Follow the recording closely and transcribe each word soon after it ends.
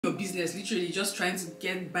your business, literally just trying to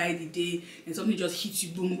get by the day, and something just hits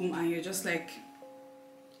you, boom boom, and you're just like,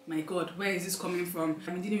 my God, where is this coming from? I've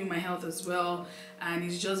been dealing with my health as well, and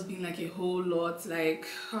it's just been like a whole lot. Like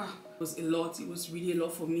it was a lot. It was really a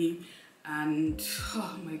lot for me, and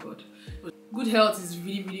oh my God, good health is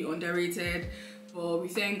really underrated, but we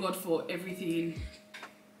thank God for everything.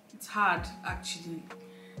 It's hard, actually.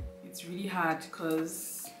 It's really hard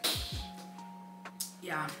because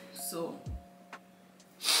yeah, so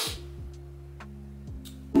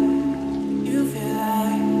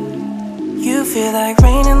you feel like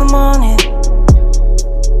rain in the morning,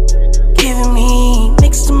 giving me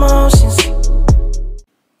mixed emotions.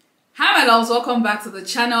 Hi my loves, welcome back to the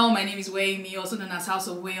channel. My name is Wayme, also known as House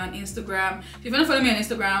of Way on Instagram. If you want to follow me on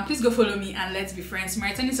Instagram, please go follow me and let's be friends. My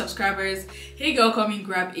returning subscribers, hey girl, come in,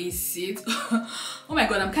 grab a seat. Oh my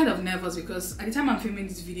God, I'm kind of nervous because at the time I'm filming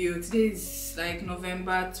this video, today is like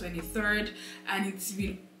November 23rd, and it's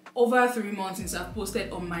been over 3 months since I've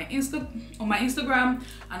posted on my Instagram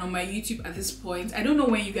and on my YouTube at this point. I don't know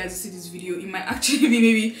when you guys see this video. It might actually be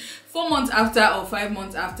maybe 4 months after or 5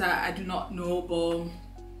 months after, I do not know,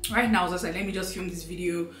 but right now I was just like, let me just film this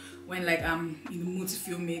video when like I'm in the mood to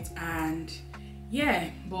film it. And yeah,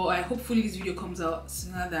 but hopefully this video comes out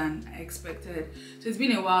sooner than I expected. So it's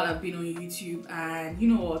been a while I've been on YouTube, and you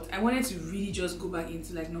know what, I wanted to really just go back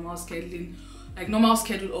into like normal scheduling, like normal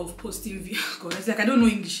schedule of posting video. God, it's like I don't know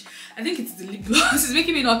English. I think it's the lip gloss. It's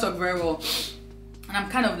making me not talk very well, and I'm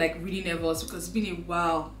kind of like really nervous because it's been a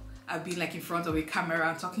while I've been like in front of a camera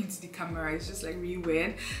and talking to the camera. It's just like really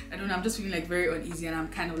weird. I don't know, I'm just feeling like very uneasy and I'm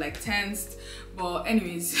kind of like tensed. But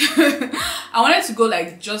anyways, I wanted to go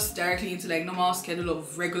like just directly into like normal schedule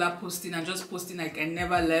of regular posting and just posting like I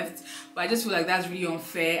never left, but I just feel like that's really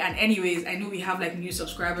unfair. And anyways, I know we have like new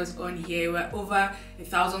subscribers on here. We're over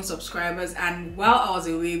 1,000 subscribers, and while I was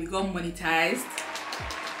away we got monetized.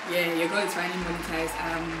 Yeah, your girl is finally monetized.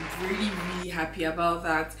 I'm really happy about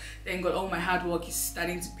that. Thank God all my hard work is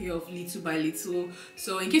starting to pay off little by little.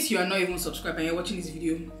 So in case you are not even subscribed and you're watching this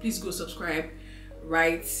video, please go subscribe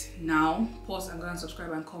right now. Pause and go and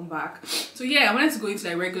subscribe and come back. So yeah, I wanted to go into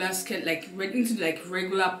like regular schedule, like into like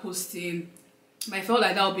regular posting, but I felt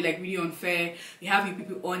like that would be like really unfair. We have new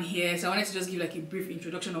people on here, so I wanted to just give like a brief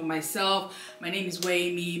introduction of myself. My name is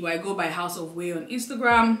Wayme, but I go by House of Way on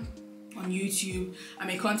Instagram. On YouTube, I'm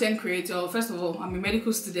a content creator. First of all, I'm a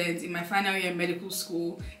medical student in my final year in medical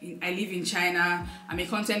school. I live in China. I'm a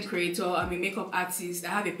content creator. I'm a makeup artist. I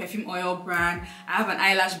have a perfume oil brand. I have an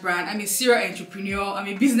eyelash brand. I'm a serial entrepreneur. I'm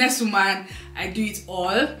a businesswoman. I do it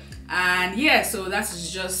all. And yeah, so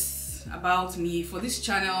that's just about me for this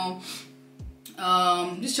channel.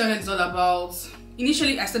 This channel is all about,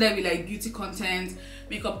 initially I started with like beauty content,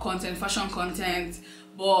 makeup content, fashion content.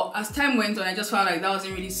 But as time went on, I just found like that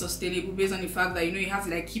wasn't really sustainable based on the fact that, you know, you have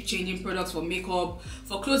to like keep changing products for makeup.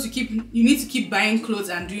 For clothes, you need to keep buying clothes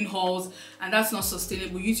and doing hauls, and that's not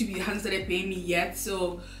sustainable. YouTube hasn't started paying me yet,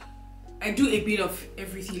 so I do a bit of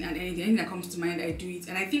everything and anything that comes to mind, I do it.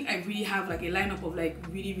 And I think I really have like a lineup of like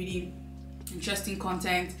really interesting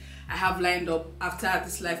content I have lined up after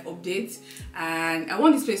this life update, and I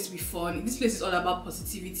want this place to be fun. This place is all about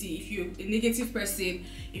positivity. If you're a negative person,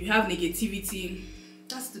 if you have negativity,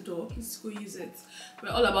 that's the door, please go use it. We're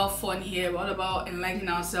all about fun here. We're all about enlightening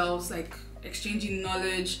ourselves, like exchanging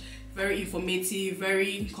knowledge, very informative,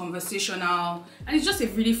 very conversational, and it's just a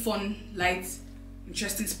really fun, light,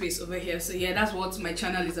 interesting space over here. So yeah, that's what my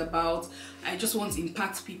channel is about. I just want to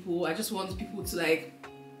impact people. I just want people to like,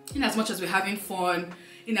 in as much as we're having fun,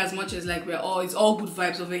 in as much as like it's all good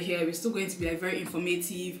vibes over here, we're still going to be like very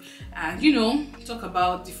informative and, you know, talk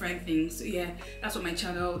about different things. So yeah, that's what my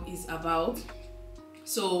channel is about.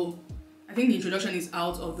 So I think the introduction is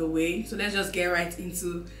out of the way, so let's just get right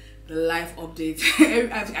into the life update.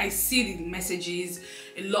 I see the messages,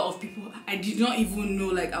 a lot of people, I did not even know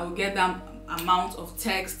like I would get that amount of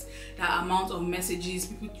text, that amount of messages,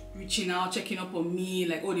 people reaching out, checking up on me,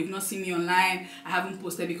 like, oh, they've not seen me online, I haven't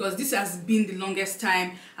posted, because this has been the longest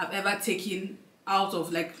time I've ever taken out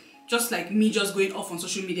of like just like me just going off on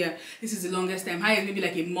social media. This is the longest time. High maybe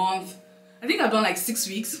like a month. I think I've done like 6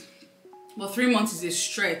 weeks. But 3 months is a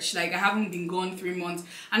stretch. Like I haven't been gone 3 months,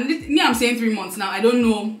 and me, I'm saying 3 months now. I don't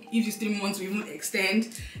know if these 3 months will even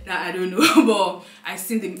extend. That I don't know. But I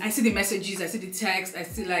see the messages, I see the text, I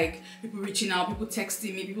see like people reaching out, people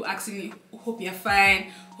texting me, people asking me, hope you're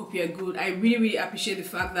fine, hope you're good. I really appreciate the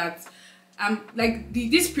fact that like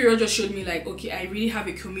this period just showed me like, okay, I really have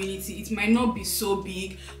a community. It might not be so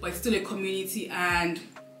big, but it's still a community, and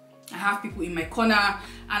I have people in my corner, and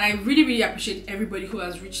I really appreciate everybody who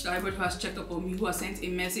has reached out, everybody who has checked up on me, who has sent a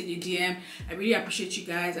message, a DM. I really appreciate you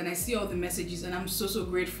guys, and I see all the messages, and I'm so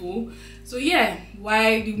grateful. So yeah,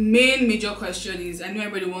 why the main major question is, I know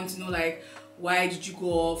everybody wants to know, like, why did you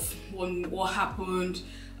go off? What happened?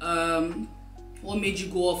 What made you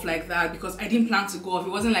go off like that? Because I didn't plan to go off. It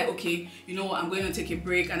wasn't like, okay, you know, I'm going to take a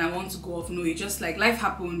break and I want to go off. No, it just like life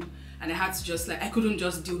happened, and I had to just like, I couldn't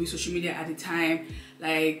just deal with social media at the time.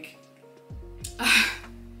 Like,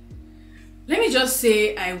 let me just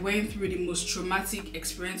say, I went through the most traumatic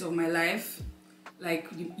experience of my life, like,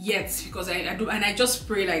 yet, because I do, and I just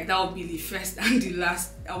pray like that will be the first and the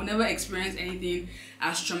last. I will never experience anything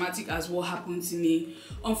as traumatic as what happened to me.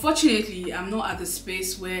 Unfortunately, I'm not at the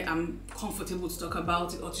space where I'm comfortable to talk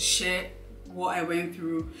about it or to share what I went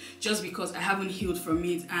through, just because I haven't healed from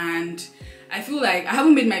it, and I feel like I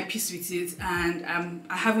haven't made my peace with it, and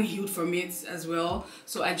I haven't healed from it as well.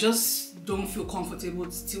 So I just don't feel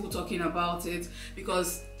comfortable still talking about it,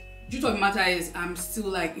 because the truth of the matter is I'm still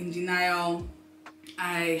like in denial.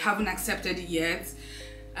 I haven't accepted it yet.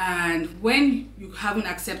 And when you haven't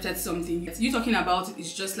accepted something, you talking about it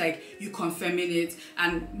is just like you confirming it,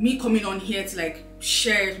 and me coming on here to like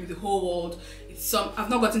share it with the whole world, I've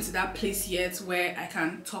not gotten to that place yet where I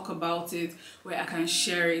can talk about it, where I can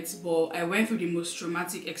share it. But I went through the most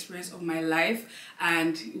traumatic experience of my life,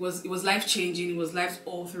 and it was life-changing, it was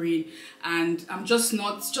life-altering, and I'm just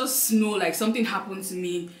know like something happened to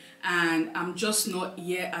me, and I'm just not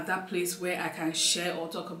yet at that place where I can share or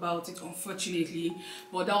talk about it, unfortunately.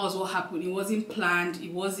 But that was what happened. It wasn't planned,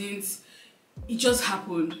 it just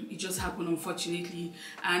happened, unfortunately.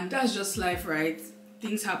 And that's just life, right?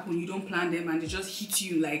 Things happen, you don't plan them, and they just hit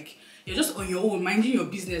you. Like, you're just on your own, minding your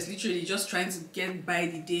business, literally just trying to get by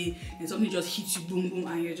the day, and something just hits you, boom boom,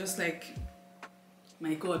 and you're just like,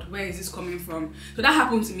 my God, where is this coming from? So that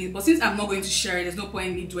happened to me. But since I'm not going to share it, there's no point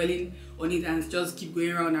in me dwelling on it and just keep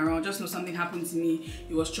going around and around. Just know something happened to me.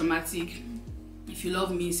 It was traumatic. If you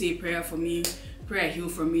love me, say a prayer for me. Pray I heal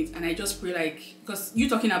from it. And I just pray, like, because you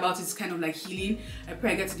talking about it is kind of like healing. I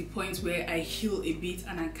pray I get to the point where I heal a bit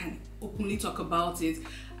and I can openly talk about it,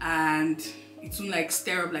 and it won't like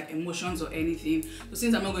stir up like emotions or anything. But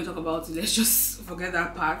since I'm not going to talk about it, let's just forget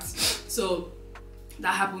that part. So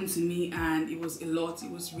that happened to me, and it was a lot. It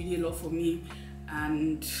was really a lot for me,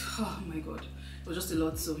 and oh my God, it was just a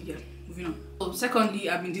lot. So yeah, moving on. So secondly,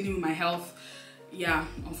 I've been dealing with my health. Yeah,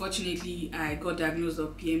 unfortunately, I got diagnosed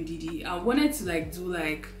with PMDD. I wanted to like do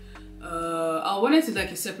like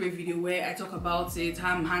a separate video where I talk about it,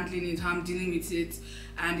 how I'm handling it, how I'm dealing with it,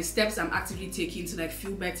 and the steps I'm actively taking to like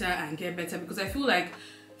feel better and get better, because I feel like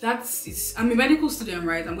I'm a medical student,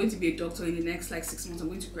 right? I'm going to be a doctor in the next like 6 months. I'm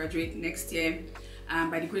going to graduate next year,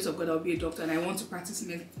 and by the grace of God, I'll be a doctor, and I want to practice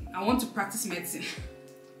medicine. I want to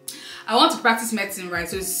practice medicine, right?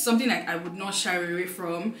 So it's something like I would not shy away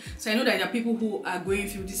from. So I know that there are people who are going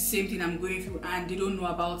through the same thing I'm going through, and they don't know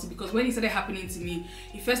about it, because when it started happening to me,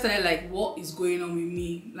 it first started like, what is going on with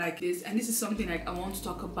me like this? And this is something like I want to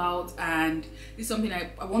talk about, and this is something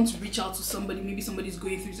I want to reach out to somebody. Maybe somebody's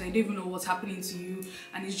going through this and I don't even know what's happening to you,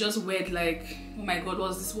 and it's just weird, like, oh my God,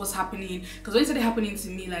 what's happening? Because when it started happening to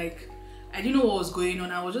me, like, I didn't know what was going on.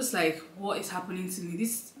 I was just like, what is happening to me?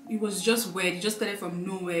 It was just weird. It just started from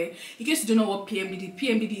nowhere. In case you don't know what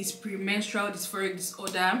PMDD is premenstrual dysphoric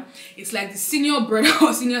disorder. It's like the senior brother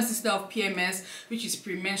or senior sister of PMS, which is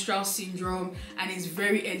premenstrual syndrome, and it's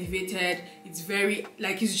very elevated. It's very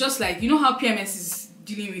like, it's just like, you know how PMS is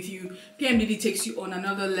dealing with you, PMDD takes you on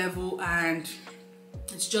another level, and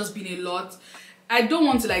it's just been a lot. I don't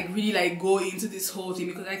want to like really like go into this whole thing,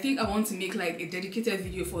 because I think I want to make like a dedicated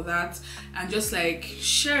video for that and just like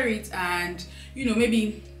share it, and you know,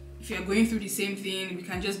 maybe if you're going through the same thing, we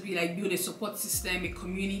can just be like build a support system, a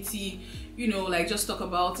community, you know, like just talk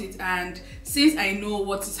about it. And since I know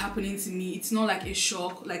what is happening to me, it's not like a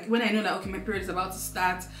shock. Like when I know that, okay, my period is about to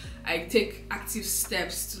start, I take active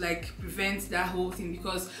steps to like prevent that whole thing,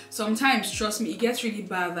 because sometimes, trust me, it gets really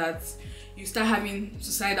bad that you start having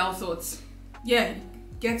suicidal thoughts. Yeah,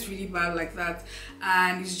 it gets really bad like that.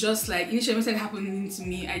 And it's just like, initially when it started happening to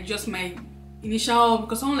me,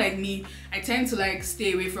 because someone like me, I tend to like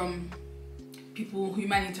stay away from people,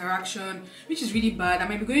 human interaction, which is really bad. I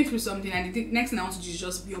might be going through something, and the next thing I want to do is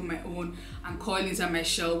just be on my own and coil inside my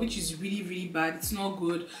shell, which is really bad. It's not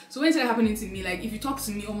good. So when it started happening to me, like if you talk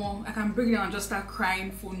to me, I can break down and just start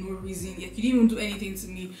crying for no reason. Like you didn't even do anything to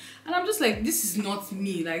me, and I'm just like, this is not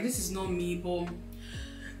me. Like this is not me. But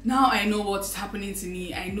now I know what's happening to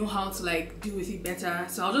me. I know how to like deal with it better.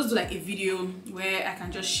 So I'll just do like a video where I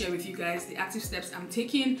can just share with you guys the active steps I'm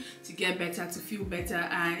taking to get better, to feel better.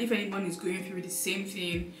 And if anyone is going through the same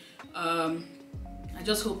thing, I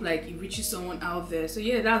just hope like it reaches someone out there. So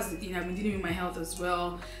yeah, that's the thing. I've been dealing with my health as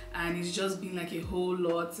well, and it's just been like a whole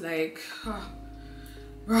lot. Like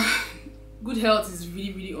good health is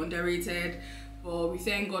really underrated, but we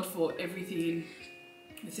thank God for everything.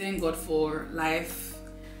 We thank God for life.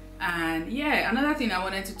 And yeah, another thing I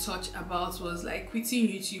wanted to touch about was like quitting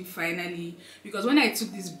YouTube finally, because when I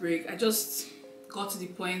took this break, I just got to the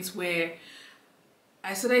point where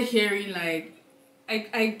I started hearing like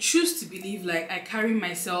I choose to believe like I carry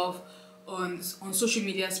myself on social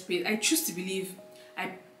media space. I choose to believe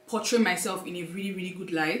I portray myself in a really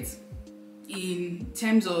good light, in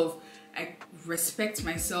terms of I respect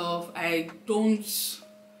myself. I don't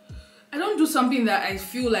do something that I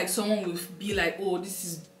feel like someone will be like, oh,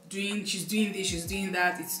 she's doing this, she's doing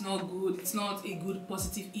that, it's not good, it's not a good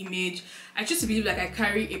positive image. I choose to believe like I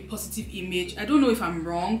carry a positive image. I don't know if I'm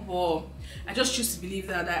wrong, but I just choose to believe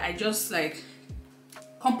that I just like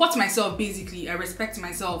comport myself. Basically I respect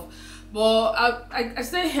myself. But I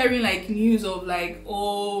started hearing like news of like,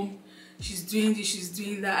 oh, she's doing this, she's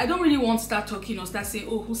doing that. I don't really want to start talking or start saying,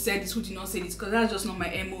 oh, who said this, who did not say this, because that's just not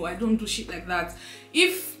my MO. I don't do shit like that.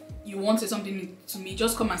 If you want to say something to me,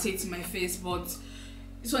 just come and say it to my face. But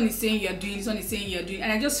this one is saying you're doing, this one is saying you're doing,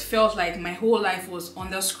 and I just felt like my whole life was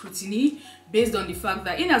under scrutiny based on the fact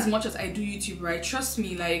that in as much as I do YouTube, right, trust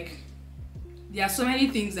me, like there are so many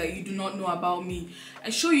things that you do not know about me.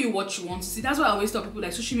 I show you what you want to see. That's why I always tell people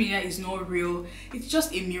like social media is not real. It's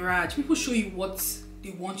just a mirage. People show you what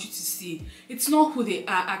they want you to see. It's not who they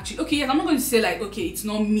are actually. Okay, yes, I'm not going to say like, okay, it's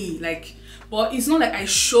not me, like, but it's not like I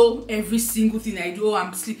show every single thing I do. Oh,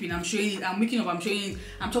 I'm sleeping, I'm showing it, I'm waking up, I'm showing it,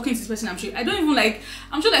 I'm talking to this person, I'm showing it. I don't even like,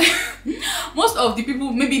 I'm sure like most of the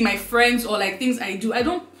people, maybe my friends or like things I do, I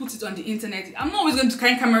don't put it on the internet. I'm not always going to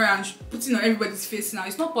carry camera and put it on everybody's face now.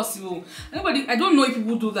 It's not possible. I don't know if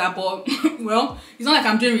people do that, but well, it's not like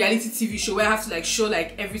I'm doing reality TV show where I have to like show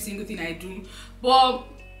like every single thing I do. But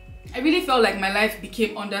I really felt like my life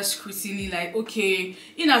became under scrutiny. Like, okay,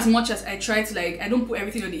 in as much as I try to like, I don't put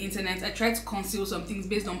everything on the internet, I try to conceal some things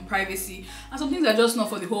based on privacy, and some things are just not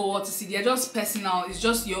for the whole world to see. They're just personal. It's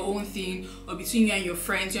just your own thing, or between you and your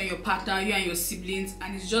friends, you and your partner, you and your siblings,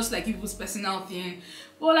 and it's just like people's personal thing.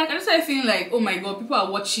 But like I just started feeling like, oh my god, people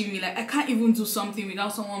are watching me. Like I can't even do something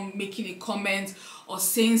without someone making a comment or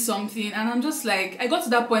saying something. And I'm just like, I got to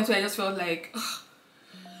that point where I just felt like, ugh,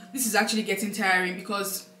 this is actually getting tiring,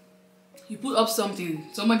 because you put up something,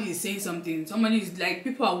 somebody is saying something, somebody is like,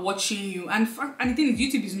 people are watching you, and the thing is,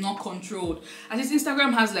 YouTube is not controlled. At least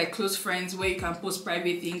Instagram has like close friends where you can post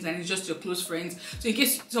private things and it's just your close friends. So in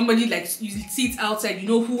case somebody like, you see it outside, you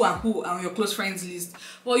know who are on your close friends list.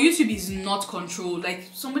 But YouTube is not controlled. Like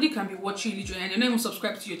somebody can be watching you literally and they're not even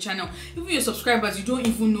subscribed to your channel. Even your subscribers, you don't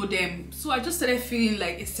even know them. So I just started feeling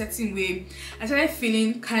like a certain way. I started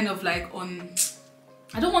feeling kind of like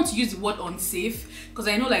I don't want to use the word unsafe, because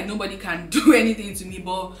I know like nobody can do anything to me,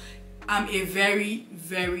 but I'm a very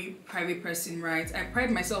private person, right? I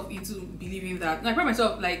pride myself into believing that, I pride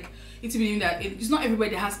myself like into believing that it's not everybody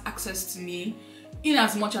that has access to me. In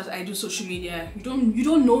as much as I do social media, you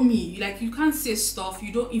don't know me. Like you can't say stuff,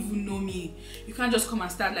 you don't even know me. You can't just come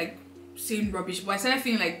and start like saying rubbish. But I started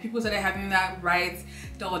feeling like people started having that right,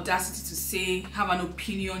 the audacity to say, have an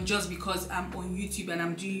opinion just because I'm on YouTube and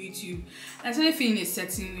I'm doing YouTube. And I started feeling a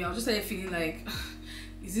certain way. I just started feeling like,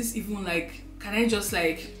 is this even like, can I just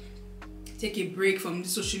like take a break from the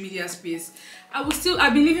social media space?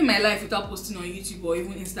 I've been living my life without posting on YouTube or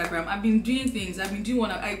even Instagram. I've been doing things, I've been doing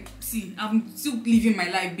what I'm still living my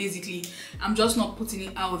life basically. I'm just not putting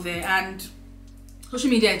it out there, and social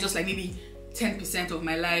media is just like maybe 10% of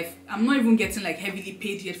my life. I'm not even getting like heavily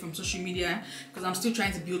paid yet from social media because I'm still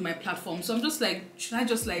trying to build my platform. So I'm just like, should I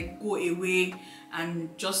just like go away and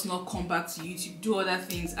just not come back to YouTube, do other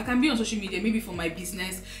things? I can be on social media maybe for my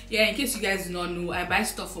business. Yeah, in case you guys do not know, I buy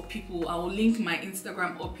stuff for people. I will link my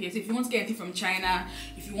Instagram up here. So if you want to get anything from China,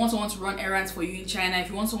 if you want someone to run errands for you in China, if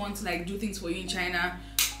you want someone to like do things for you in China,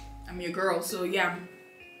 I'm your girl. So yeah,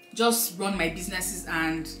 just run my businesses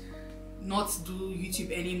and not do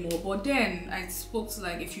YouTube anymore. But then I spoke to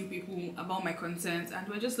like a few people about my content and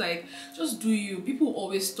we're just like, just do you. People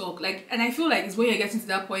always talk like, and I feel like it's when you're getting to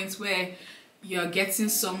that point where you're getting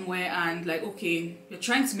somewhere and like, okay, you're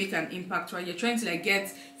trying to make an impact, right? You're trying to like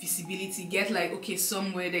get visibility, get like, okay,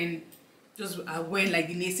 somewhere, then just when like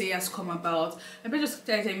the naysayers come about, I better just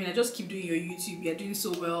tell me, just keep doing your YouTube, you're doing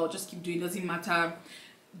so well, just keep doing, doesn't matter.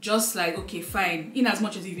 just like, okay, fine, in as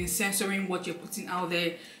much as you've been censoring what you're putting out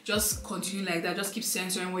there, just continue like that. Just keep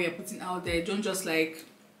censoring what you're putting out there. Don't just like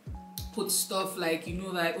put stuff like, you know,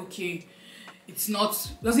 like, okay, it's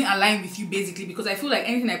not, doesn't align with you basically, because I feel like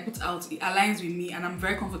anything I put out, it aligns with me and I'm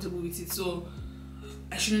very comfortable with it. So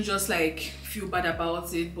I shouldn't just like feel bad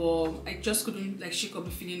about it. But I just couldn't like shake up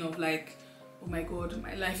the feeling of like, oh my god,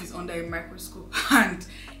 my life is under a microscope. And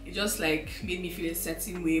it just like made me feel a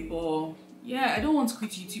certain way. But yeah, I don't want to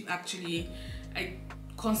quit YouTube actually. I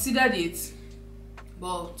considered it,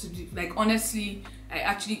 but to be like, honestly, I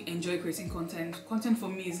actually enjoy creating content. Content for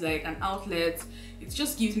me is like an outlet. It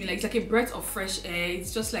just gives me like, it's like a breath of fresh air.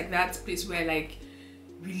 It's just like that place where I like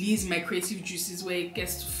release my creative juices, where it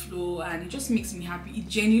gets to flow, and it just makes me happy. It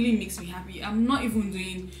genuinely makes me happy. I'm not even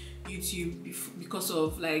doing YouTube because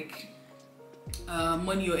of like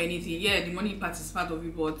money or anything. Yeah, the money part is part of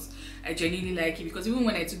it, but I genuinely like it, because even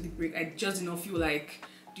when I took the break, I just did not feel like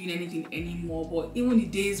doing anything anymore. But even the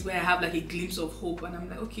days where I have like a glimpse of hope and I'm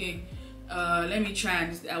like, okay, let me try,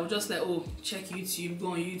 and I will just like, oh, check YouTube,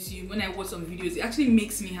 go on YouTube. When I watch some videos, it actually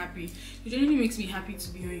makes me happy. It genuinely makes me happy to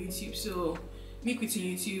be on YouTube. So me quitting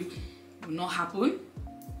YouTube will not happen.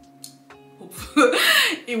 Hopefully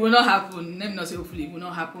it will not happen. Let me not say hopefully, it will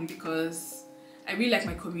not happen, because I really like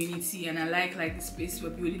my community and I like the space we're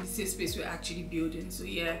building, the safe space we're actually building. So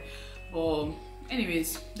yeah, but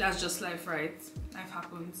anyways, that's just life, right? Life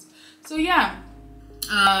happens. So yeah,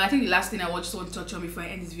 I think the last thing I just want to touch on before I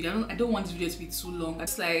end this video, I don't want this video to be too long.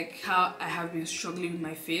 It's like how I have been struggling with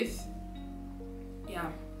my faith. Yeah.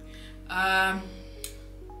 God.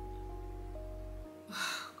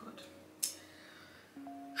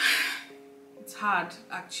 It's hard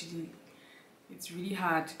actually. It's really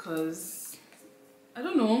hard, because I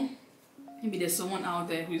don't know, maybe there's someone out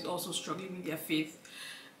there who is also struggling with their faith,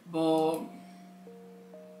 but oh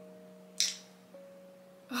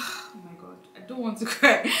my god, I don't want to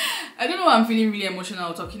cry. I don't know why I'm feeling really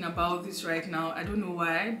emotional talking about this right now. I don't know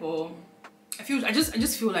why, but I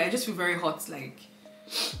just feel very hot. Like,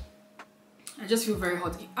 I just feel very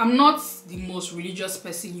hot. I'm not the most religious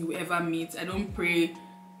person you ever meet. I don't pray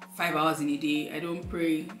 5 hours in a day. I don't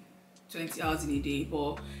pray 20 hours in a day.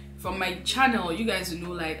 But from my channel, you guys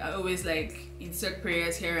know, like, I always like insert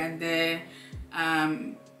prayers here and there.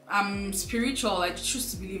 I'm spiritual. I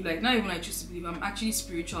choose to believe, like, not even I choose to believe, I'm actually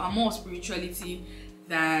spiritual. I'm more spirituality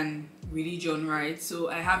than religion, right? So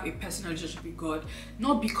I have a personal relationship with God,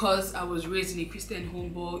 not because I was raised in a Christian home,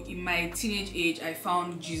 but in my teenage age I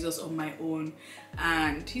found Jesus on my own,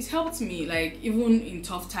 and he's helped me, like, even in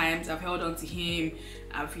tough times I've held on to him.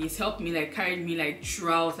 He's helped me, like, carried me like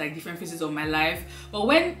throughout like different phases of my life. But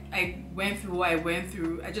when I went through what I went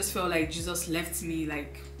through, I just felt like Jesus left me,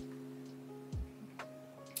 like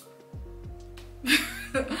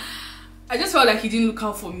I just felt like he didn't look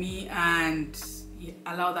out for me, and he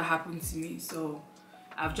allowed that happen to me. So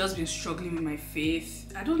I've just been struggling with my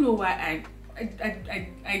faith. I don't know why.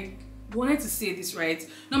 I wanted to say this, right?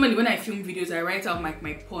 Normally when I film videos, I write out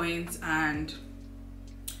my points, and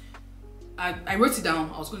I wrote it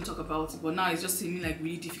down. I was going to talk about it, but now it's just seeming like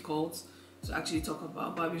really difficult to actually talk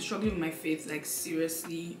about. But I've been struggling with my faith, like,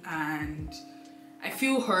 seriously, and I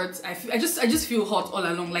feel hurt. I just feel hot all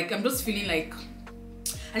along. Like, I'm just feeling like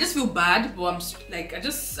I just feel bad, but I'm like, I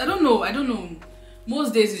don't know.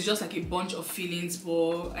 Most days it's just like a bunch of feelings,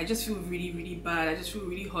 but I just feel really, really bad. I just feel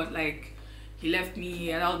really hot. Like, he left me,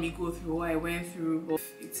 he allowed me go through what I went through. But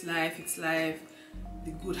it's life.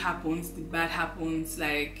 The good happens, the bad happens.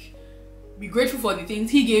 Like, be grateful for the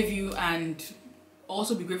things he gave you, and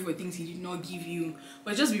also be grateful for the things he did not give you.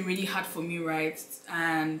 But it's just been really hard for me, right?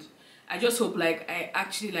 And I just hope, like, I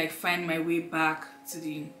actually like find my way back to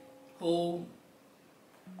the whole,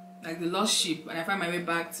 like, the lost sheep, and I find my way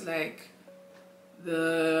back to like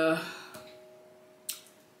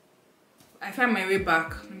I find my way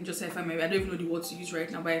back. Let me just say I find my way. I don't even know the word to use right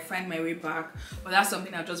now, but I find my way back. But that's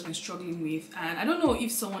something I've just been struggling with, and I don't know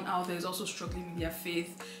if someone out there is also struggling with their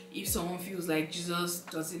faith. If someone feels like Jesus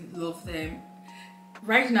doesn't love them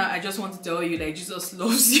right now, I just want to tell you, like, Jesus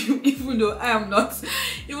loves you, even though I am not.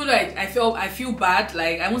 Even though I feel bad.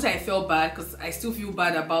 Like, I won't say I felt bad, because I still feel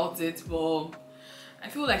bad about it, but I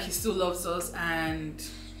feel like he still loves us. And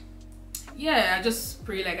yeah, I just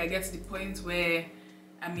pray like I get to the point where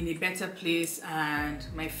I'm in a better place and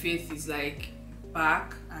my faith is like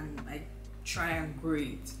back, and I try and grow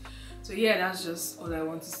it. So yeah, that's just all I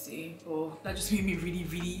want to say. But that just made me really,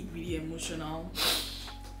 really, really emotional.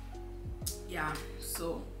 Yeah,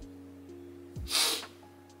 so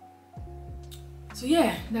So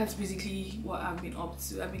yeah, that's basically what I've been up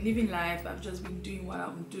to. I've been living life. I've just been doing what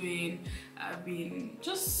I'm doing. I've been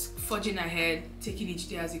just forging ahead, taking each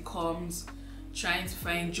day as it comes, trying to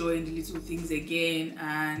find joy in the little things again.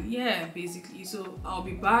 And yeah, basically, so I'll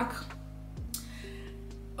be back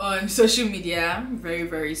on social media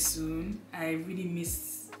very soon. I really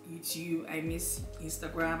miss YouTube, I miss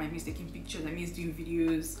Instagram, I miss taking pictures, I miss doing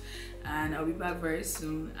videos, and I'll be back very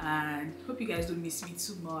soon. And hope you guys don't miss me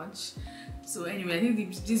too much. So anyway, I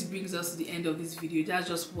think this brings us to the end of this video. That's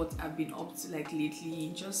just what I've been up to like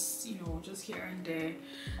lately, just, you know, just here and there.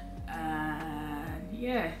 And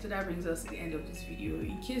yeah, so that brings us to the end of this video.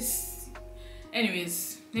 In case,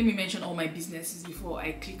 anyways, let me mention all my businesses before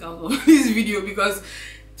I click out of this video, because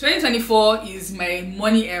 2024 is my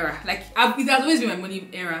money era. Like it has always been my money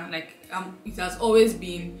era. Like it has always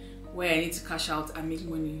been where I need to cash out and make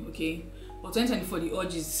money, okay? But 2024, the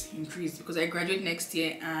urge is increased because I graduate next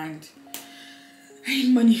year and I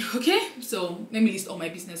need money, okay? So let me list all my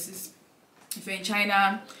businesses. If you're in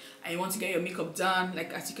China and you want to get your makeup done,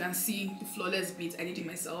 like as you can see, the flawless beads, I did it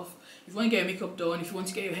myself. If you want to get your makeup done, if you want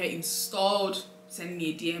to get your hair installed, send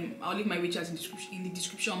me a DM. I'll leave my WeChat in the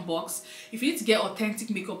description box. If you need to get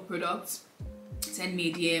authentic makeup products, send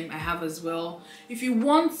me a DM. I have as well. If you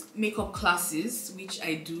want makeup classes, which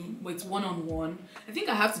I do, but it's one-on-one, I think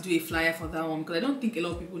I have to do a flyer for that one because I don't think a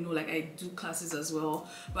lot of people know like I do classes as well.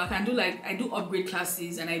 But I can do like, I do upgrade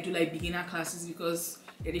classes and I do like beginner classes because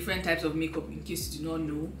there are different types of makeup in case you do not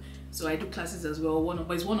know. So I do classes as well,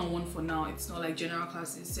 but it's one-on-one for now. It's not like general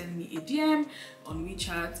classes. Send me a DM on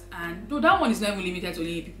WeChat. And no, that one is not even limited to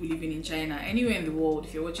only people living in China. Anywhere in the world,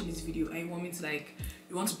 if you're watching this video and you want me to like,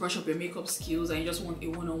 you want to brush up your makeup skills and you just want a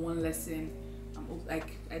one-on-one lesson,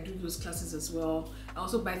 like I do those classes as well. I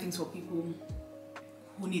also buy things for people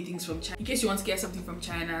who need things from China. In case you want to get something from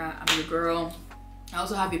China, I'm your girl. I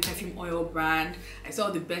also have a perfume oil brand. I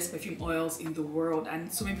sell the best perfume oils in the world and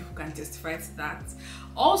so many people can testify to that.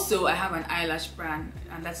 Also, I have an eyelash brand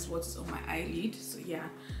and that's what is on my eyelid. So yeah,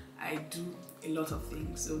 I do a lot of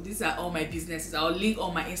things. So these are all my businesses. I'll link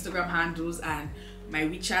all my Instagram handles and my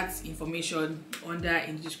WeChat information under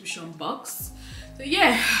in the description box. So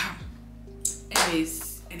yeah,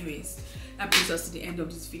 anyways, that brings us to the end of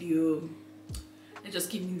this video. Let's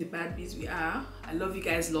just keep being the bad bees we are. I love you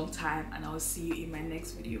guys long time and I'll see you in my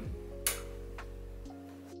next video.